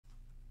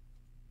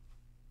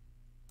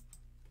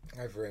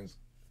Hi, friends.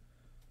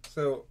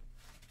 So,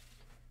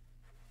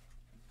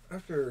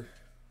 after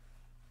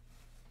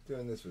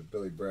doing this with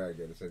Billy Bragg,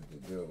 I decided to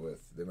do it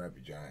with They Might Be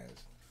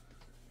Giants.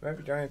 They Might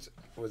Be Giants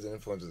was an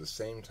influence of the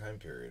same time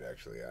period,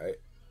 actually.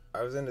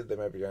 I was into They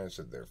Might Be Giants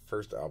at their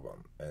first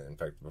album, and in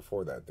fact,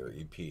 before that, their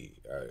EP.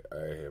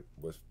 I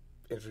was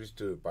introduced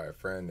to it by a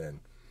friend, and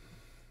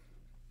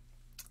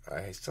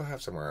I still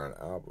have somewhere on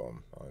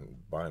album, on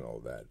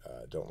vinyl, that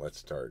Don't Let's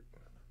Start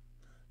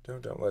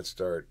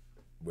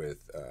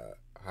with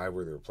Hi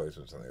Were the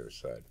Replacements on the other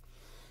side.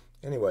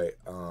 Anyway,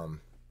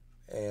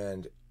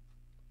 and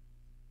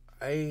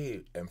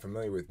I am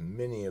familiar with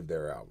many of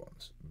their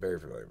albums. Very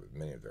familiar with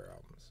many of their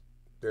albums.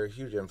 They're a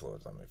huge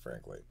influence on me,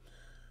 frankly.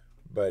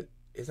 But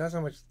it's not so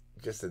much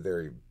just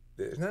that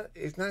it's not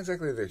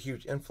exactly that they're a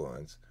huge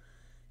influence.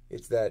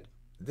 It's that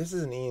this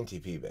is an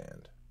ENTP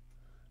band.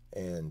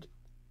 And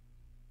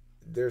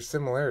there's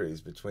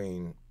similarities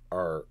between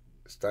our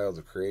styles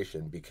of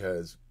creation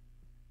because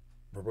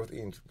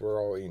we're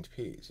all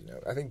ENTPs, you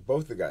know. I think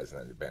both the guys in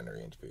that band are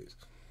ENTPs.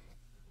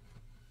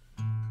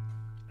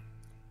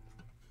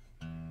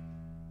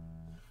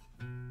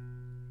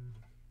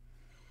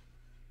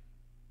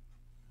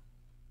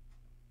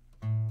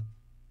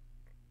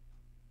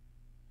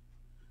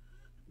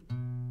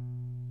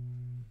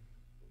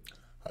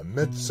 I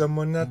met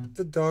someone at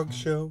the dog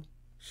show.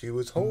 She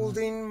was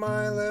holding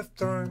my left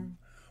arm,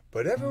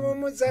 but everyone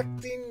was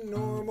acting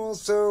normal,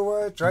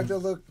 so I tried to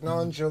look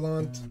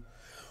nonchalant.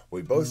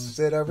 We both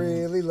said I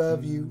really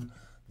love you.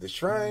 The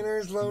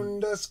Shriners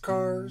loaned us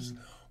cars.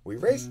 We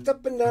raced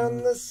up and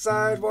down the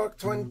sidewalk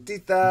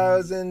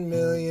 20,000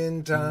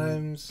 million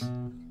times.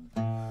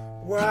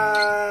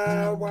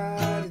 Why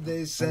did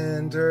they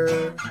send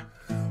her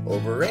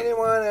over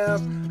anyone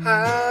else?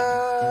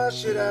 How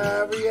should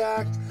I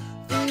react?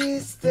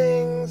 These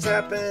things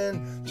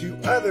happen to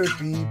other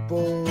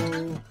people.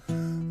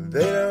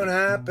 They don't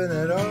happen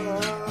at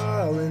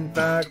all. In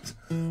fact,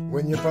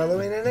 when you're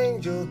following an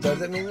angel,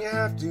 doesn't mean you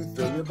have to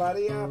throw your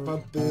body off a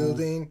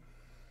building.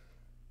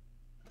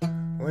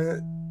 When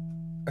you're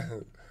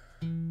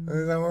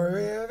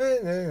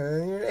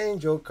an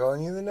angel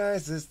calling you the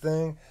nicest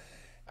thing.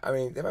 I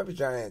mean, They Might Be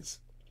Giants.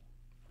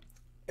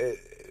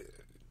 It's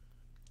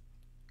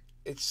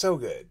so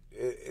good.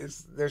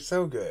 They're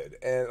so good,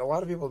 and a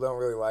lot of people don't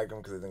really like them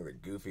because they think they're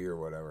goofy or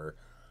whatever.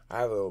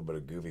 I have a little bit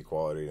of goofy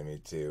quality to me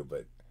too,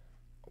 but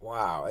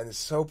wow, and it's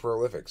so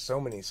prolific, so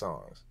many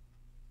songs.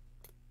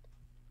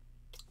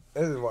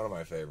 This is one of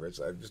my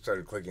favorites. I've just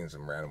started clicking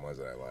some random ones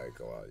that I like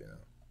a lot, you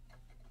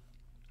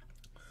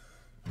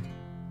know.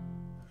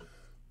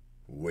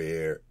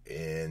 We're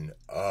in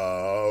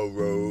a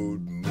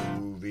road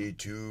movie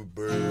to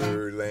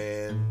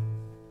Berlin.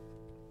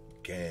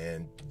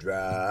 Can't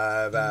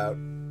drive out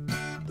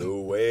the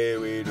way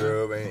we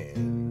drove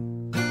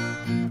in.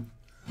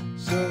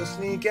 So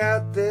sneak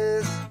out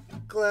this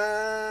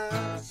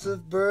glass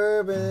of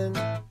bourbon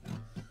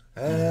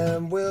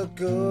and we'll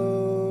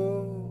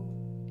go.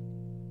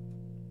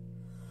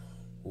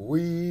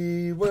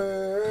 We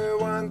were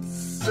once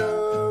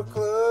so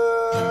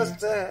close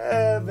to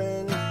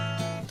heaven.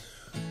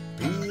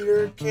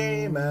 Peter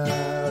came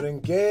out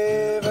and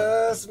gave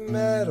us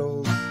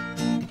medals,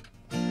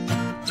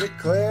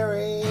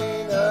 declaring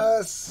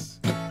us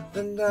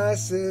the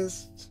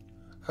nicest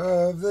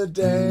of the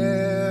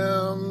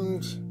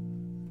damned.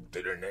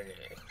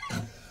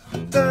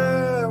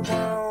 I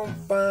won't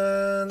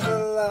find the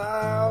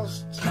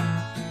lost.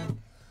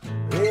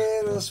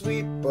 It'll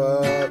sweep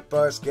up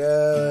our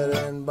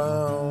skeleton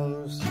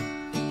bones.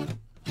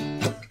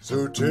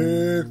 So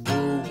take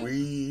the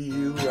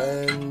wheel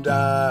and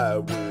I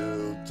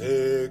will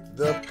take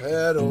the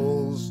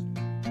pedals.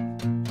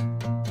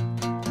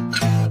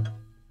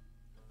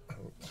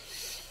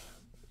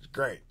 It's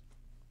great.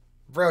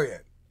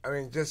 Brilliant. I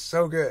mean, just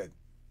so good.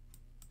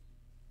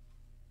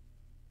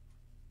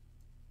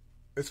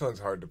 This one's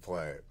hard to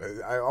play.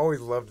 I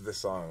always loved this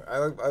song. I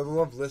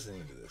love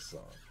listening to this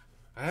song.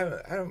 I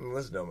haven't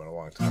listened to them in a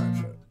long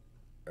time,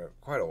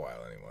 quite a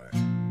while anyway.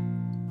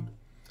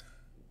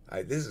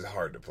 This is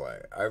hard to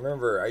play. I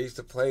remember I used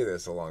to play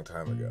this a long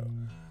time ago.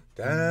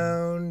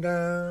 Down,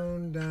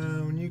 down,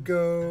 down you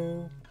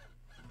go.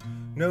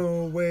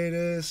 No way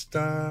to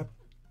stop.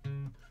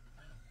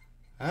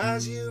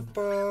 As you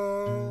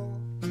fall,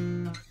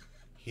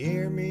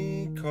 hear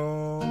me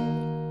call.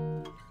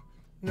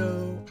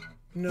 No,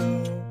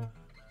 no,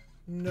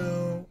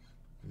 no,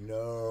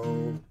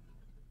 no.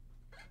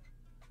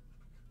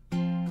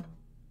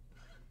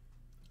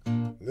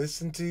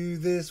 Listen to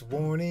this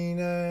warning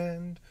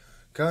and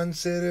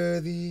consider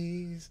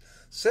these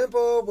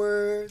simple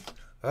words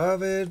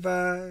of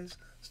advice.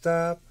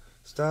 Stop,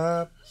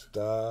 stop,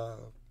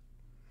 stop.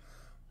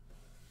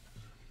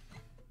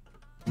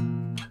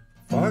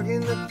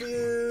 Fogging the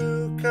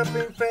view,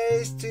 cupping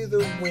face to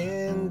the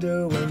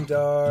window. In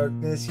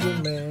darkness you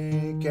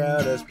make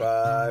out a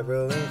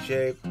spiraling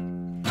shape.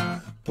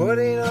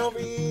 Putting all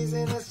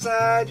reason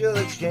aside, you'll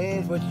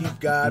exchange what you've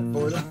got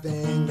for the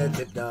thing that's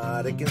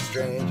hypnotic and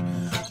strange.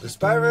 The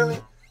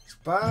spiraling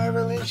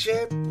Spiraling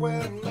ship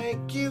will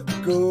make you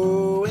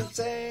go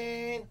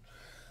insane.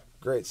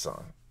 Great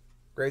song.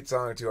 Great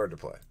song, too hard to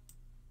play.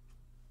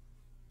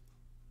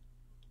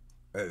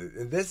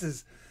 This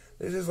is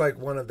like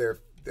one of their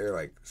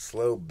like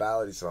slow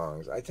ballady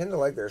songs. I tend to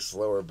like their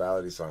slower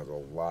ballady songs a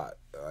lot.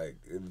 Like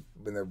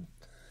when they're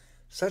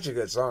such a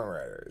good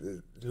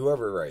songwriter.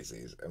 Whoever writes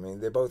these, I mean,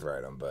 they both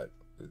write them, but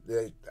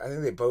I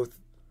think they both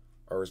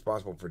are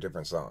responsible for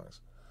different songs.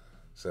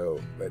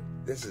 So, but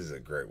this is a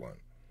great one.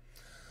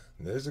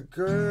 There's a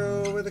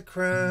girl with a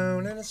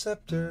crown and a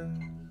scepter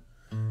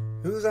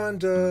who's on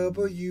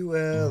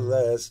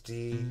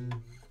WLSD.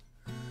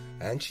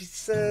 And she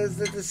says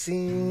that the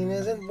scene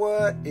isn't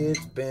what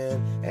it's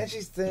been, and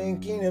she's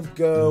thinking of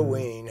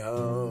going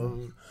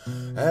home.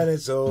 And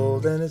it's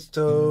old and it's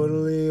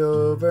totally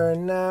over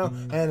now.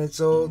 And it's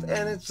old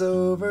and it's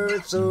over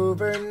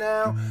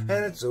now.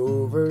 And it's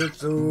over.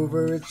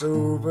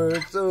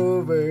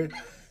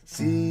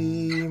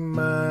 See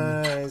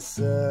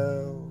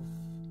myself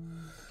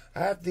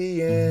at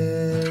the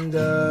end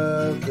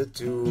of the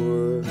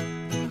tour,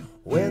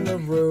 when the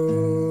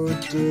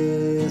road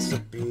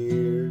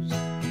disappears.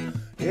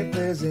 If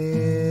there's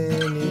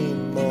any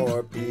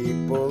more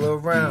people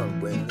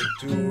around when the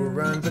tour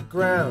runs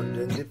aground,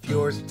 and if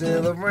you're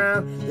still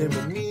around, then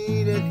we'll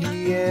meet at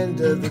the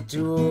end of the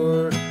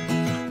tour.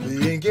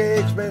 The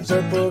engagements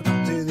are booked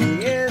to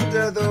the end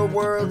of the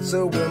world,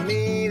 so we'll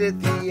meet at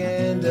the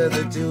end of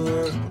the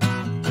tour.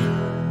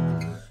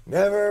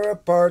 Never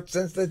apart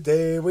since the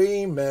day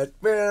we met.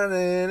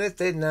 Brilliant.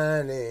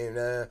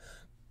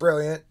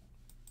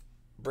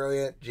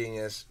 Brilliant.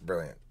 Genius.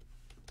 Brilliant.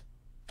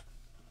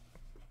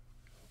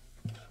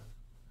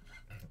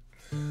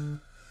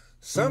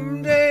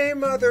 Someday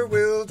mother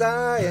will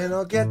die and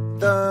I'll get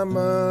the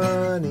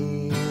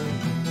money.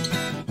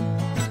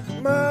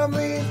 Mom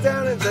leans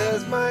down and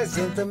says my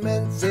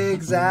sentiments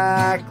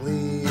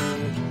exactly.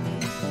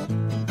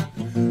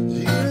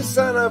 You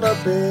son of a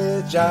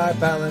bitch, I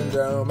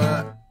palindrome,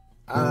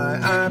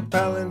 I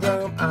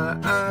palindrome,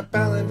 I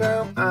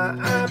palindrome,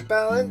 I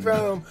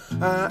palindrome,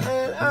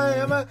 and I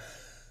am a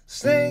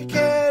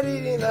snakehead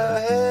eating the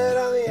head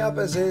on the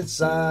opposite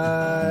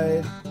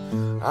side.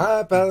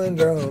 I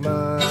palindrome,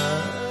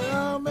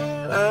 oh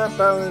man, I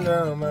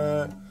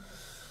palindrome.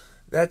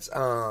 That's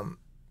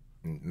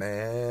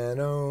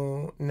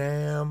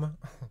Man-O-Nam.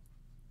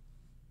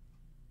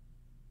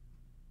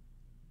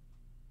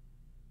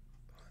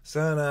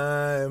 Son,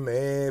 I'm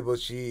able,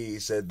 she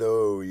said,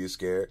 though you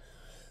scare.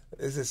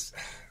 This is.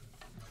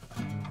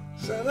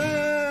 Son, I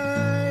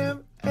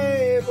am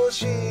able,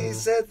 she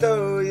said,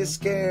 though you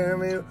scare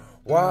me.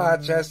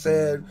 Watch, I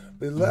said,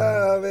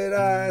 beloved,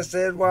 I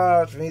said,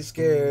 watch me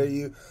scare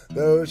you.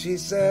 Though she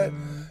said,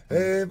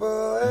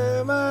 able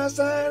am I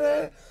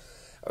silent.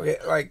 Okay,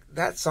 like,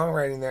 that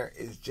songwriting there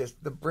is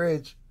just, the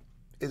bridge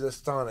is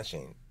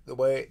astonishing. The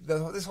way,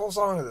 this whole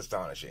song is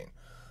astonishing.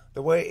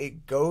 The way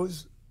it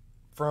goes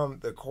from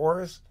the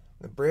chorus,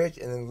 the bridge,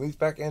 and then leads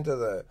back into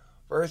the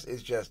verse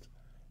is just,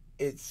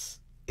 it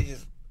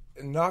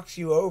knocks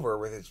you over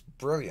with its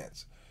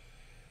brilliance.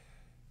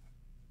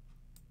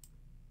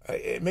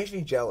 It makes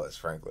me jealous,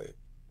 frankly.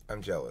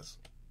 I'm jealous.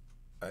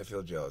 I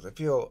feel jealous. I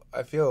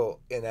feel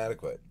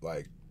inadequate.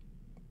 Like,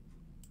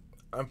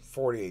 I'm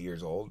 48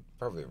 years old,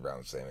 probably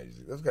around the same age.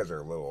 Those guys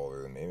are a little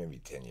older than me, maybe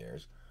 10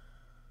 years.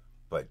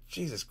 But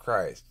Jesus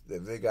Christ,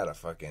 they got a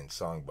fucking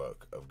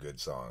songbook of good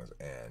songs,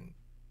 and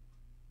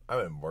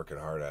I've been working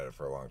hard at it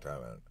for a long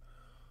time, and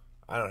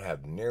I don't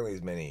have nearly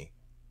as many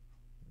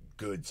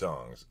good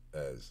songs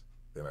as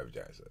They Might Be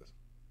Giants.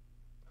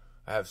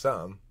 I have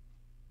some,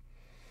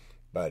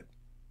 but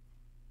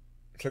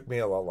it took me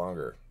a lot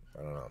longer.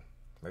 I don't know.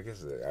 I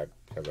guess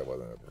because I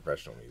wasn't a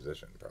professional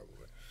musician, probably.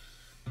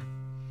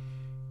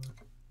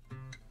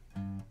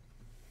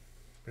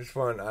 It's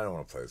fun. I don't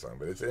want to play the song,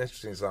 but it's an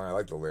interesting song. I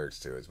like the lyrics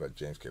too. It's about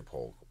James K.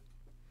 Polk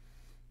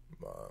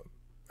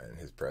and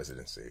his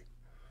presidency.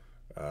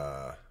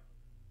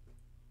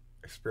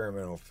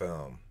 Experimental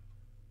film.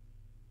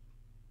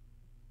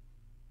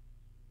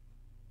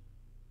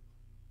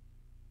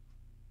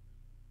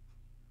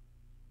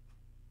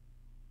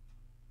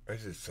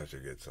 This is such a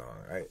good song.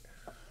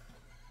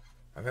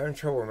 I'm having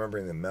trouble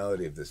remembering the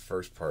melody of this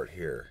first part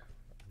here,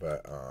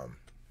 but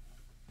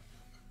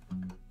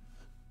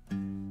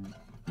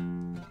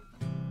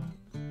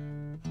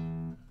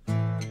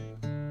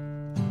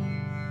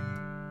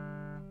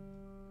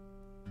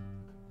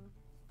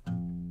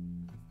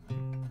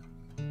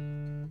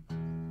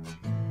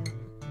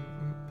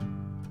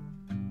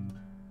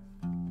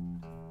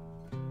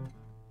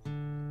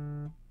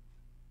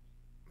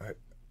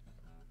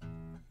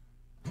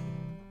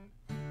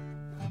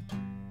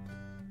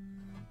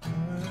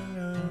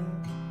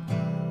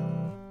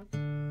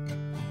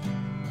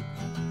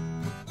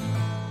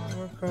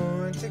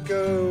going to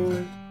go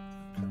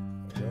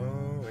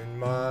in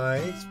my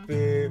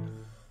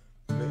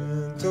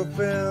experimental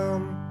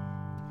film.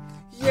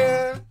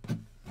 Yeah,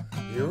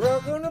 you're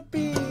all gonna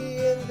be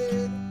in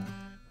this.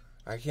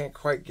 I can't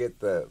quite get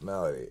the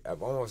melody.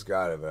 I've almost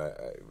got it, but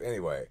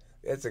anyway,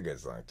 it's a good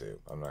song too.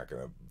 I'm not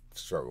gonna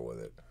struggle with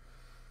it.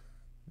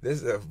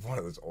 This is one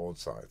of those old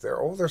songs. They're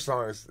older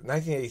songs,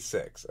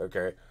 1986,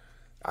 okay?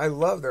 I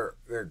love their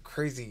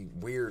crazy,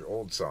 weird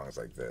old songs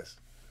like this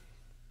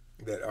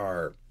that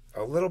are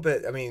a little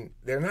bit, I mean,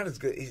 they're not as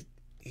good.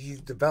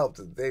 They've developed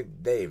as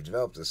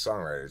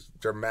songwriters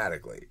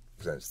dramatically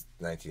since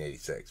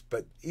 1986.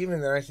 But even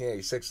the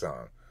 1986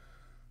 songs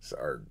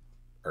are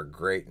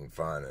great and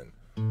fun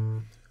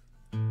and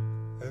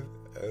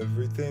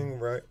everything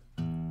right.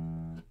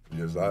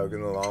 Just like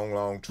in a long,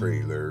 long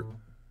trailer.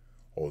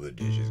 All the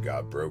dishes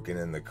got broken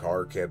and the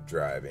car kept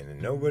driving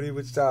and nobody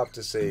would stop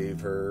to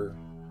save her.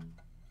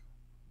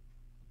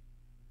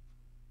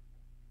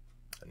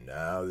 And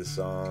now the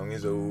song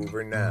is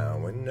over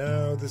now, and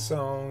now the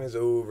song is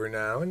over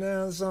now, and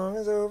now the song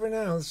is over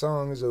now, the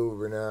song is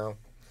over now.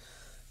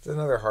 It's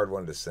another hard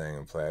one to sing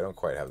and play. I don't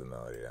quite have the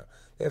melody down.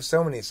 They have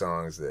so many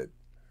songs that,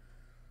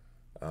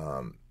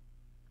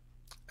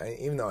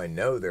 even though I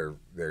know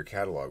their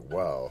catalog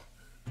well,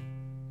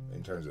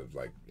 in terms of,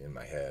 like, in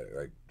my head,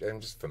 like, I'm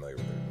just familiar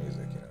with their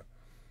music, you know.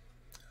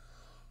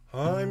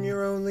 I'm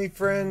your only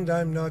friend,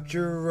 I'm not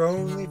your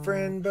only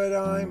friend, but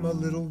I'm a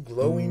little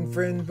glowing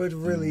friend, but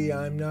really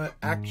I'm not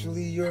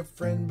actually your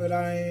friend, but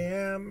I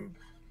am.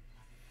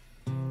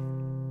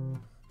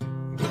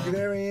 The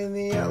canary in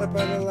the yellow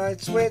by the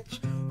light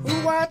switch,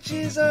 who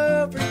watches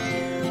over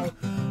you?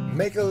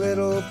 Make a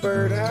little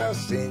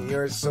birdhouse in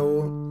your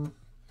soul.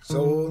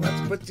 So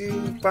let's put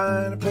too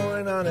fine a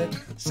point on it.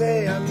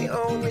 Say I'm the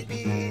only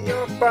bee in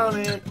your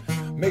bonnet.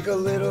 Make a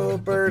little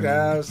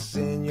birdhouse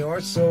in your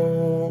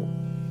soul.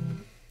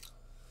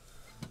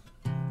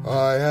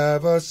 I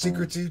have a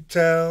secret to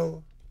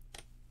tell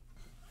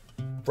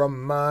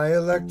from my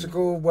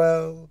electrical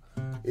well.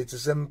 It's a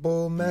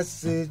simple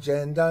message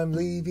and I'm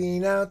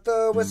leaving out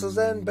the whistles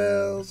and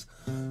bells.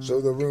 So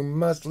the room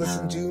must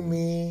listen to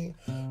me,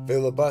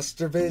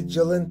 filibuster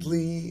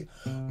vigilantly.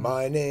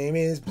 My name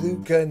is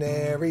Blue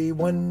Canary,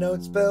 one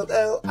note spelled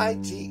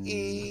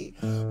L-I-T-E.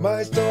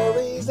 My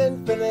story's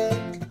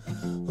infinite,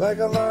 like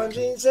a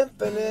longing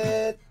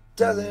symphony,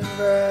 doesn't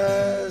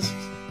rest.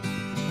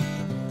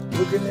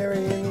 Blue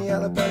Canary in the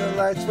Alabama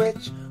light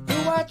switch,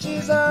 who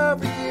watches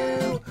over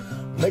you?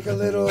 Make a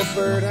little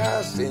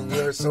birdhouse in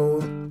your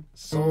soul.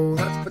 So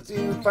let's put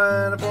too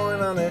fine a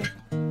point on it.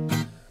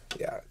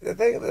 Yeah,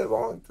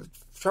 the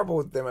trouble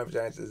with them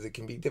Giants is it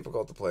can be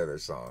difficult to play their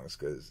songs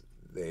because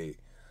they've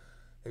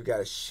got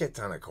a shit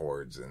ton of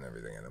chords and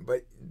everything in them.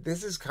 But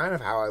this is kind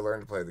of how I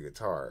learned to play the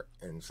guitar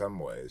in some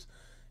ways.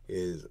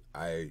 Is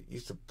I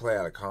used to play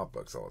out of comic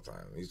books all the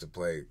time. I used to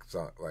play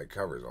like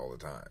covers all the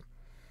time.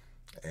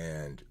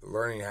 And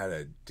learning how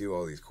to do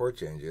all these chord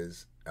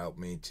changes helped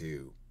me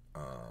to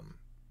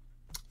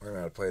learn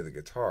how to play the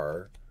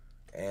guitar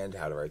and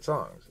how to write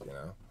songs, you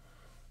know.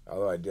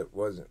 Although I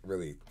wasn't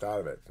really thought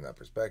of it from that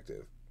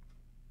perspective.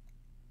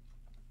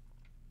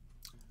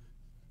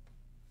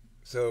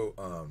 So,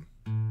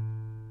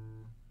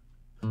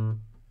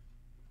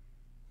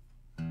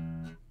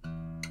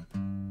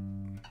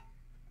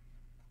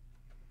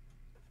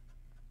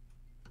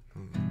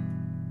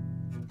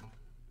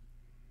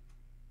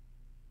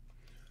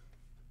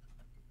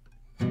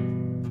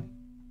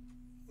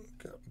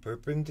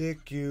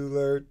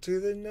 perpendicular to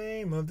the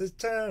name of this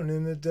town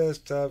in the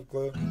desktop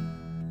glow.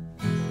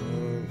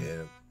 In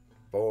a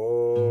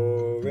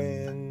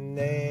foreign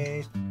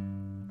nation.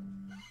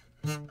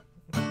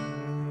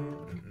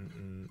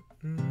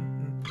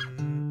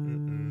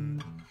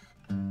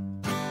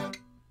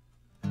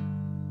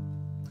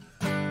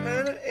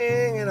 Hannah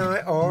Ing and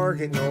I are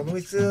getting old and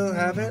we still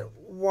haven't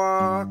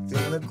walked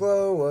in the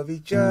glow of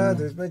each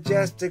other's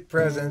majestic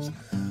presence.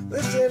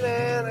 Listen,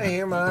 and I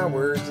hear my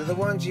words are the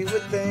ones you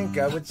would think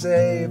I would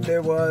say if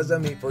there was a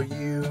me for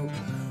you.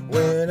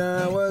 When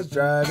I was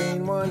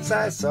driving once,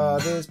 I saw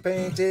this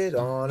painted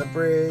on a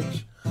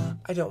bridge.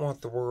 I don't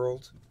want the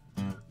world.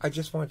 I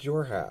just want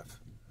your half.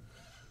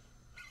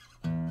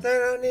 They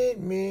don't need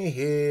me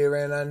here,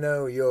 and I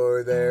know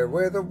you're there,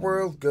 where the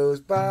world goes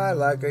by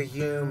like a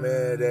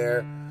humid air,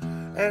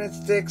 and it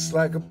sticks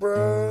like a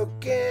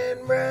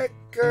broken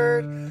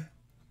record.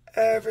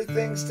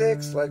 Everything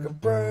sticks like a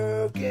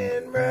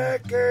broken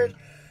record.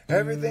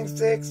 Everything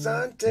sticks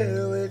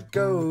until it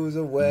goes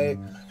away.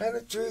 And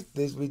the truth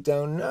is we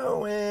don't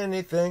know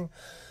anything.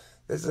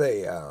 This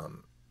is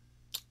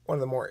one of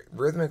the more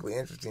rhythmically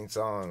interesting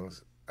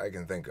songs I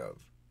can think of.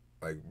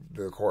 Like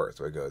the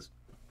chorus where it goes,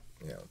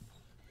 you know.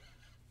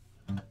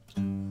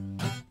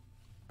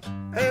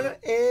 Anna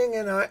Ing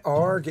and I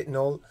are getting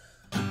old.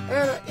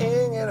 Anna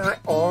Ing and I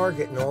are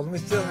getting old, and we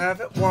still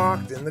haven't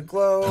walked in the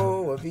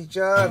glow of each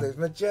other's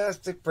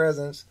majestic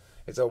presence.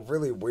 It's a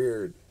really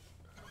weird.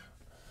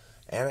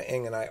 Anna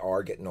Ing and I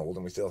are getting old,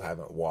 and we still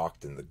haven't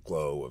walked in the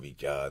glow of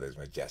each other's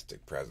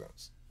majestic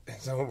presence.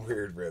 It's a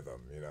weird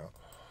rhythm, you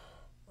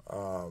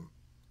know.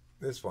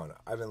 This one,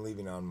 I've been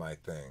leaving on my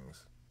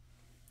things.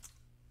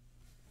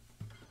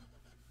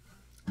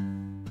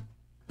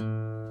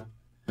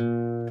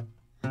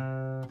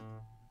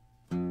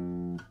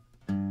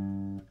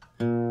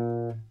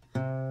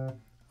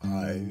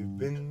 I've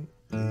been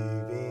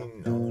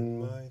leaving on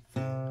my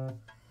things.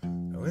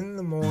 in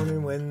the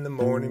morning when the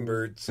morning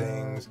bird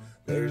sings,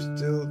 there's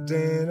still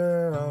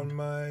dinner on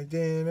my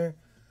dinner.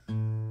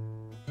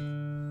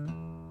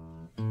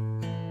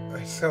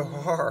 It's so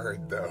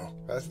hard, though.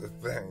 That's the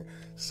thing.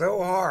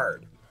 So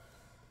hard.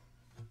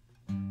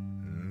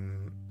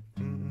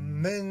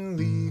 Men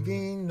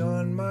leaving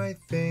on my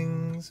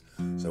things.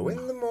 So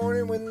in the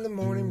morning when the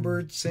morning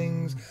bird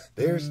sings,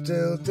 there's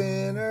still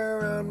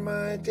dinner on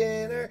my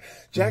dinner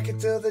jacket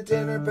till the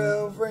dinner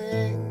bell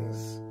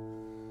rings.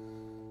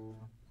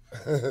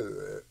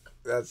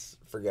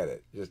 Forget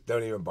it. Just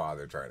don't even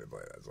bother trying to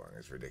play that song.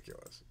 It's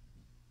ridiculous.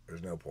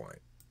 There's no point.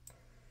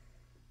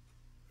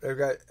 They've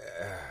got...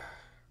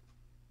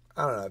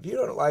 I don't know. If you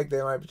don't like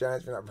They Might Be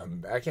Giants,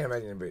 I can't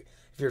imagine anybody.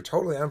 If you're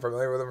totally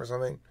unfamiliar with them or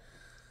something,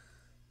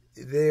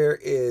 there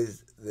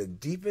is the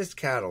deepest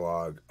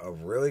catalog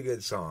of really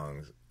good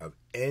songs of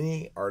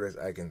any artist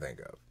I can think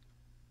of.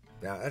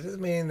 Now, that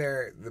doesn't mean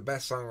they're the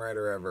best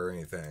songwriter ever or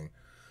anything.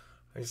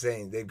 I'm just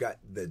saying they've got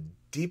the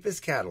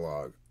deepest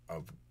catalog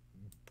of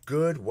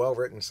good,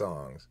 well-written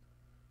songs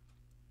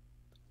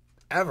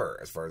ever,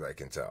 as far as I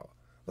can tell.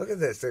 Look at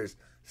this. There's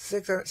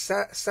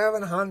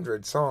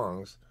 700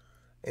 songs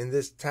in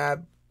this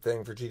tab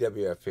thing for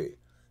TWFP.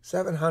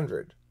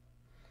 700.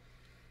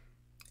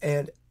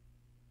 And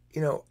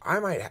you know,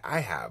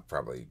 I have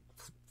probably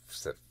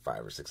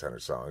 500 or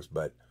 600 songs,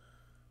 but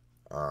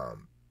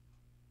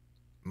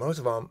most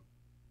of them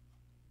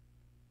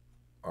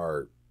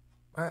are,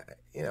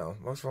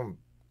 most of them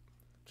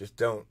just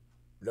don't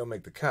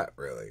make the cut,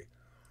 really.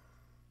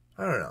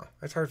 I don't know.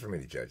 It's hard for me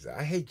to judge that.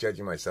 I hate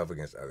judging myself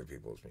against other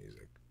people's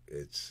music.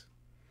 It's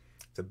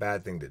a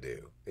bad thing to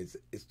do. It's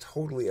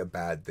totally a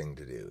bad thing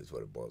to do is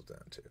what it boils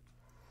down to.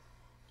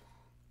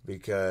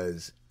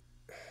 Because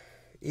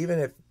even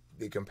if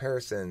the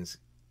comparisons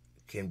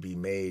can be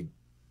made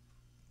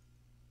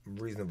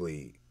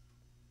reasonably,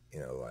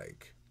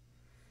 like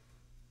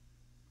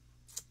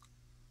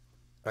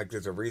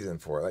there's a reason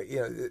for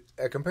it.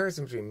 A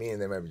comparison between me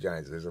and They Might Be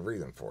Giants, there's a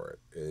reason for it.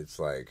 It's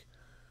like,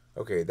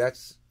 okay,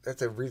 that's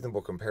a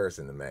reasonable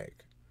comparison to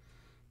make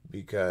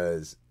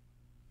because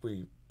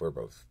we're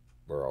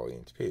all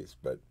ENTPs,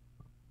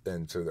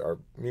 and so our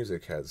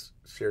music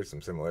shares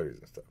some similarities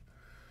and stuff.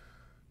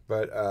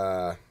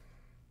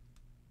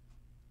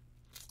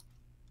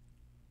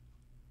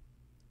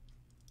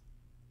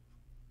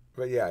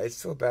 But yeah, it's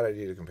still a bad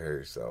idea to compare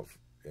yourself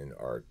in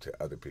art to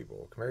other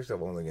people. Compare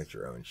yourself only against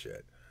your own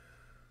shit.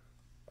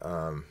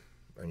 And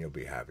you'll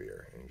be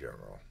happier in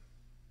general.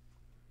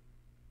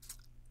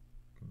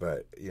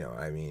 But,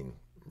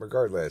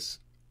 regardless,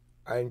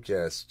 I'm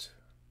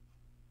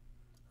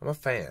a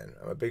fan.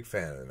 I'm a big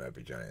fan of the Might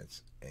Be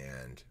Giants.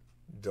 And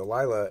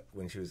Delilah,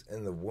 when she was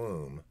in the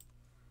womb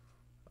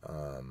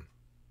of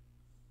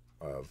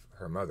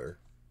her mother,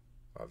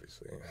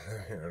 obviously,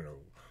 I don't know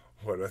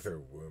what other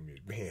womb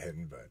you'd be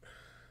in, but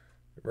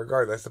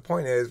regardless, the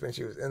point is, when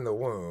she was in the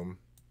womb,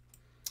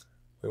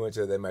 we went to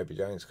the They Might Be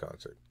Giants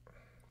concert.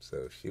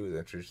 So she was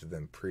interested in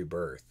them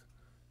pre-birth.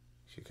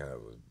 She kind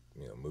of was,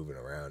 moving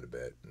around a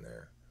bit in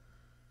there.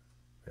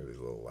 It was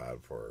a little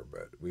loud for her,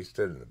 but we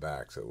stood in the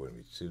back, so it wouldn't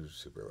be too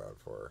super loud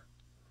for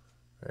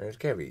her. And it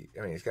can't be.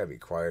 It's got to be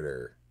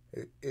quieter.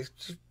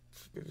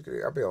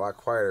 It'll be a lot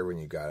quieter when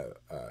you got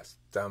a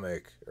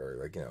stomach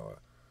or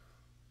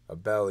a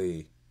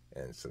belly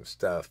and some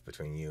stuff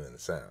between you and the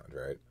sound,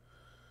 right?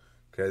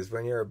 Because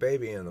when you're a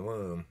baby in the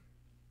womb,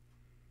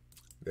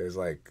 there's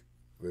like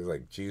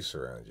juice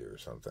around you or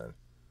something,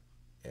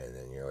 and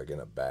then you're like in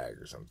a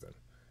bag or something,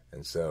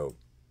 and so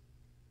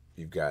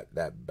you've got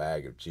that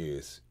bag of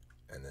juice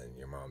and then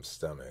your mom's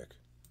stomach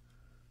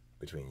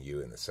between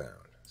you and the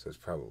sound, so it's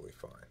probably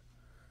fine.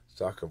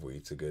 Stalk of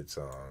Wheat's a good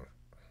song.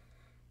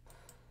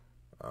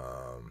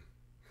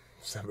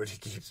 Somebody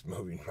Keeps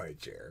Moving My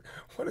Chair.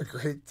 What a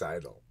great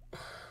title.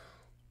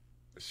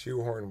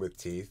 Shoehorn with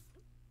Teeth.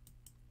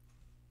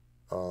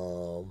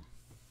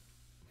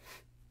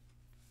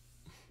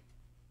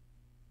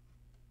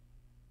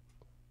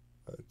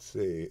 Let's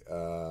see.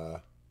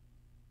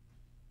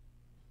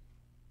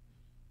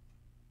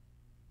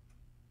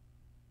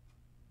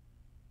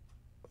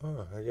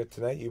 I got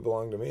Tonight You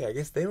Belong to Me. I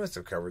guess they must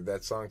have covered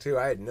that song too.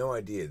 I had no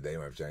idea they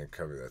might have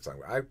covered that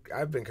song.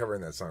 I've been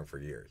covering that song for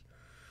years.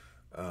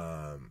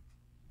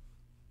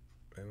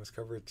 They must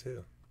cover it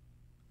too.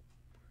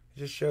 It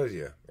just shows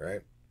you,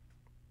 right?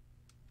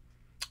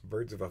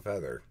 Birds of a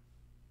feather.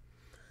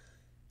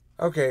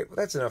 Okay, well,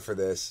 that's enough for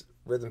this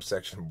rhythm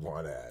section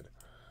 1 ad.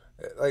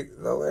 Like,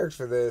 the lyrics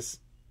for this: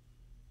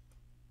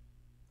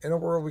 in a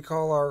world we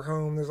call our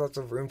home, there's lots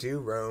of room to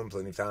roam,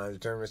 plenty of time to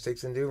turn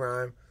mistakes into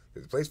rhyme.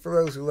 There's a place for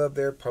those who love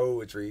their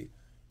poetry.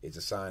 It's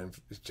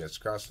just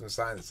across from the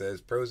sign that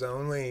says prose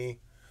only.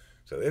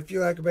 So if you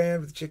like a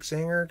band with a chick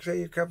singer, say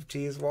your cup of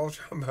tea is wall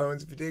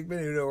trombones. If you dig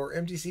Menudo or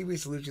MTC, we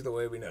salute you the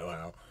way we know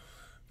how.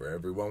 For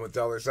everyone with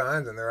dollar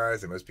signs in their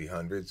eyes, there must be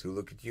hundreds who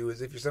look at you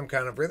as if you're some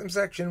kind of Rhythm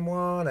Section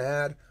 1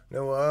 ad.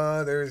 No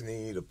others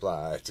need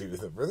apply to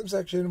the Rhythm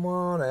Section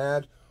 1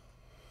 ad.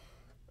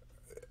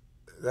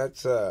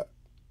 That's, this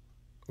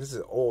is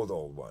an old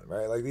one,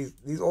 right? Like,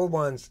 these old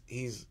ones,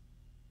 he's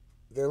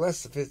they're less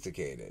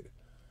sophisticated,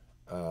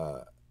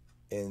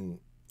 and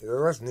they're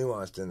less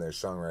nuanced in their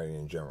songwriting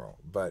in general.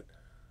 But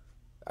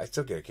I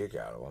still get a kick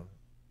out of them.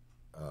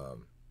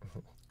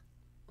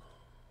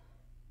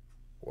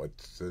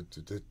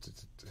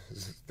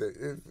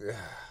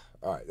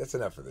 All right, that's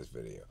enough for this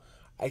video.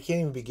 I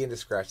can't even begin to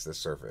scratch the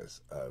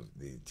surface of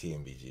the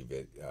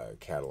TMBG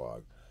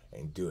catalog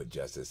and do it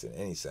justice in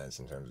any sense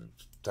in terms of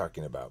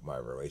talking about my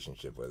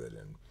relationship with it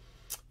and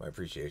my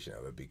appreciation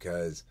of it,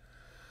 because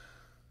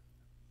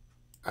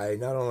I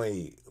not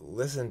only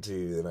listened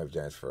to the Map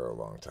Giants for a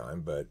long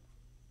time, but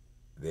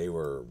they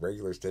were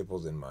regular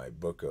staples in my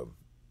book of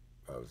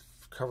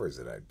covers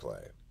that I'd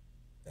play.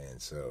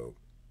 And so,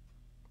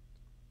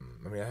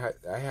 I mean,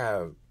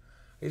 I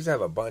used to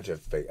have a bunch of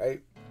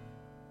fake.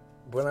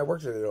 When I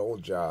worked at an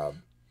old job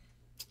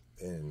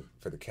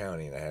for the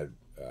county, and I had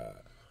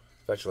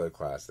special ed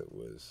class that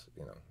was,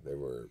 they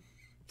were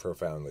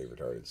profoundly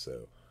retarded,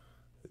 so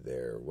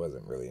there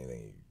wasn't really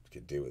anything you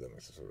could do with them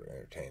except sort of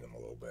entertain them a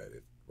little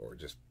bit, or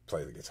just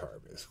play the guitar,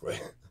 basically.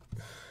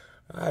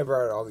 I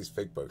brought all these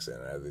fake books in.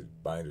 I had these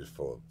binders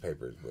full of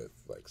papers with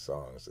like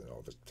songs and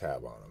all the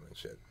tab on them and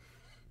shit,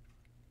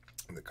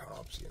 and the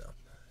comps,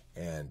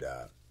 and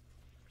I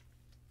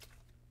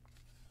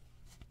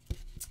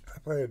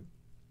played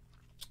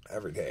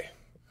every day,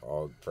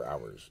 all for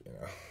hours,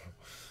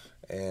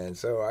 And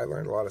so I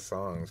learned a lot of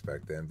songs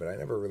back then, but I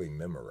never really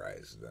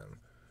memorized them.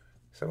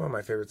 Some of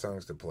my favorite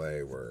songs to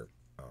play were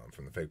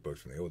from the fake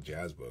books, from the old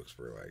jazz books,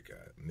 were like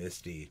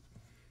Misty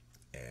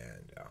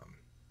and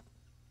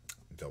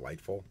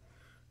Delightful.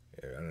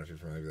 I don't know if you're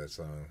familiar with that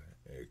song.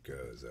 It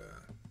goes,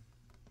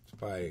 it's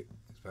by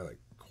like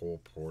Cole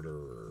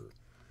Porter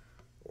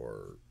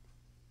or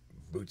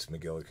Boots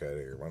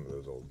McGillicuddy or one of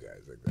those old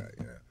guys like that,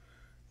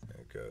 And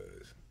it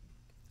goes,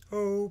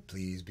 oh,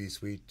 please be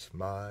sweet,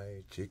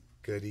 my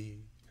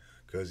chickadee,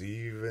 'cause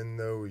even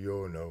though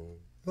you're no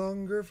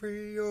longer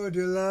free, you're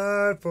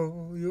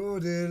delightful, you're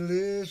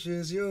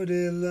delicious, you're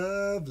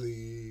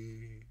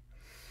lovely.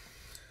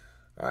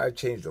 I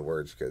changed the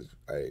words because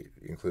I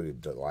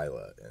included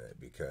Delilah in it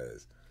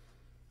because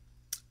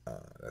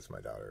that's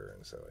my daughter,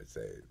 and so I'd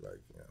say,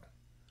 like,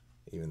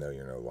 even though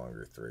you're no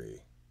longer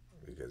 3,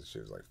 because she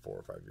was like 4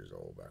 or 5 years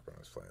old back when I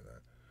was playing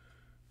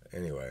that.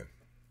 Anyway,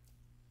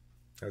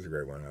 that was a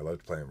great one. I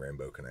loved playing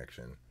Rainbow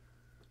Connection.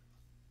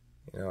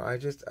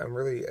 I'm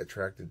really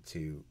attracted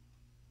to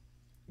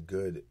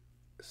good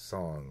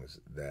songs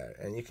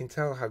and you can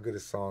tell how good a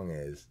song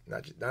is,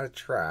 not a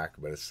track,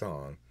 but a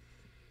song,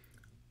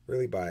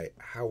 really by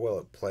how well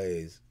it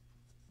plays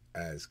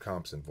as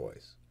comps and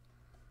voice.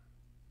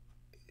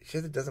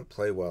 Shit that doesn't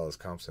play well as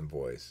comps and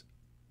voice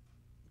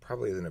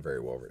probably isn't a very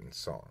well written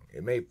song.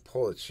 It may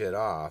pull its shit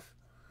off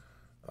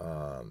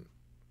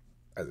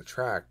as a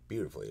track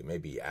beautifully. It may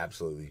be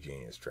absolutely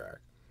genius track,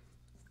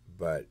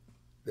 but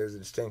there's a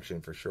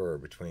distinction for sure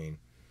between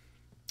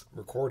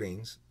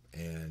recordings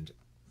and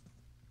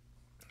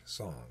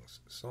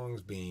songs.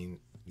 Songs being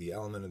the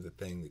element of the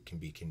thing that can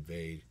be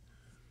conveyed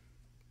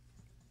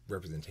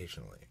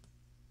representationally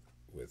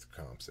with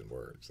comps and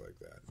words like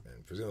that,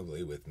 and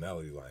presumably with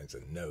melody lines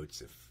and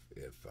notes if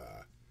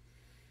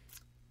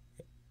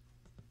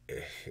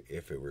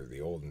it were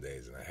the olden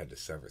days and I had to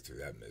suffer through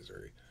that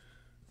misery.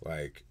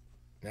 Like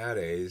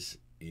nowadays,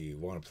 you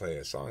want to play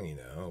a song,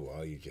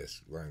 well, you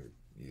just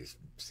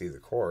see the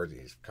chords,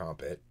 you just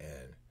comp it,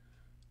 and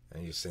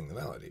you sing the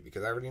melody,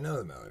 because I already know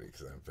the melody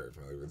because I'm very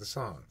familiar with the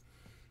song.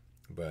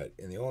 But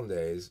in the olden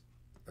days,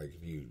 like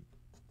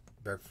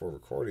back before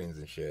recordings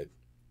and shit,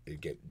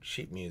 you'd get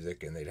sheet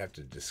music and they'd have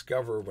to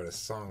discover what a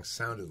song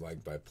sounded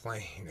like by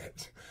playing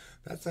it.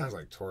 That sounds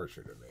like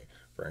torture to me,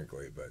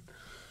 frankly. But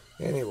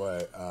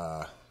anyway,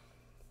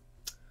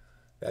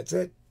 that's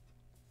it.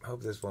 I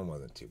hope this one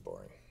wasn't too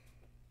boring.